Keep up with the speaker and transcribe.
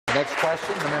Next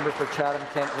question, the member for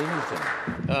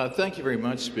Chatham-Kent-Leamington. Thank you very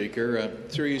much, Speaker.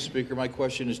 Through you, Speaker, my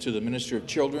question is to the Minister of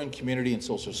Children, Community and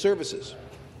Social Services.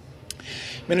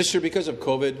 Minister, because of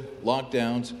COVID,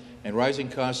 lockdowns, and rising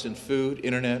costs in food,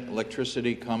 internet,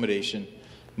 electricity, accommodation,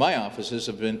 my offices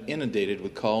have been inundated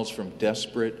with calls from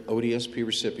desperate ODSP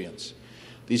recipients.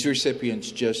 These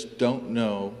recipients just don't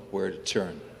know where to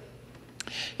turn.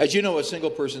 As you know, a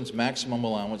single person's maximum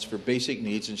allowance for basic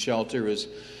needs and shelter is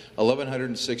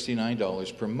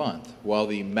 $1,169 per month, while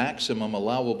the maximum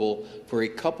allowable for a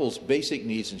couple's basic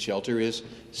needs and shelter is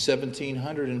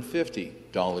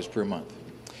 $1,750 per month.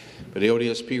 But the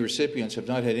ODSP recipients have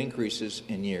not had increases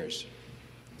in years.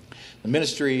 The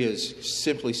ministry is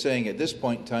simply saying at this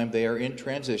point in time they are in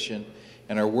transition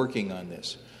and are working on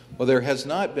this. Well, there has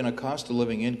not been a cost of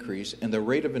living increase, and the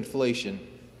rate of inflation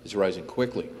is rising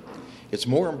quickly. It's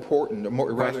more important,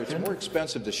 it's more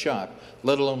expensive to shop,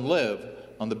 let alone live,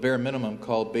 on the bare minimum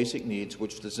called basic needs,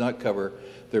 which does not cover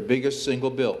their biggest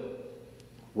single bill,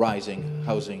 rising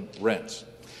housing rents.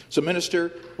 So, Minister,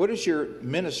 what is your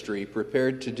ministry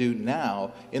prepared to do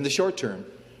now in the short term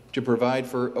to provide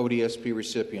for ODSP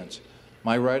recipients?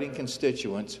 My riding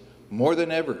constituents, more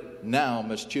than ever, now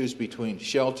must choose between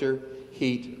shelter,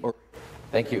 heat, or...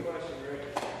 Thank you.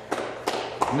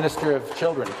 Minister of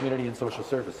Children, Community and Social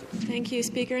Services. Thank you,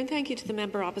 Speaker, and thank you to the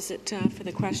member opposite for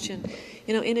the question.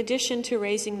 You know, in addition to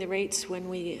raising the rates when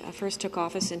we first took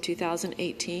office in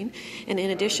 2018, and in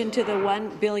addition to the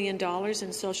 $1 billion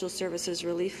in social services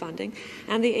relief funding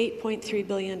and the $8.3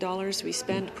 billion we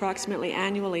spend approximately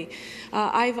annually,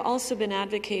 I've also been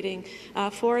advocating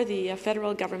for the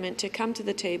federal government to come to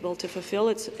the table to fulfill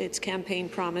its campaign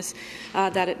promise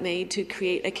that it made to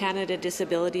create a Canada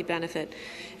Disability Benefit.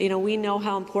 You know, we know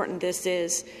how important this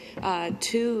is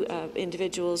to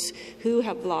individuals who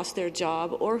have lost their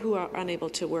job or who are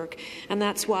unable to work, and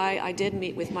that's why I did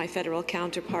meet with my federal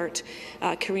counterpart,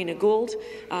 Karina Gould.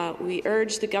 We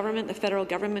urged the federal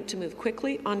government, to move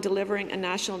quickly on delivering a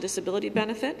national disability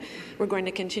benefit. We're going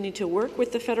to continue to work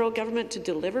with the federal government to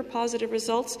deliver positive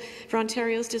results for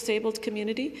Ontario's disabled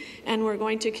community, and we're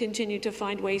going to continue to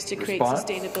find ways to create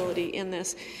sustainability in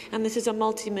this. And this is a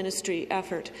multi-ministry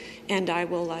effort, and I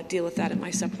will deal with that in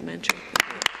my supplementary.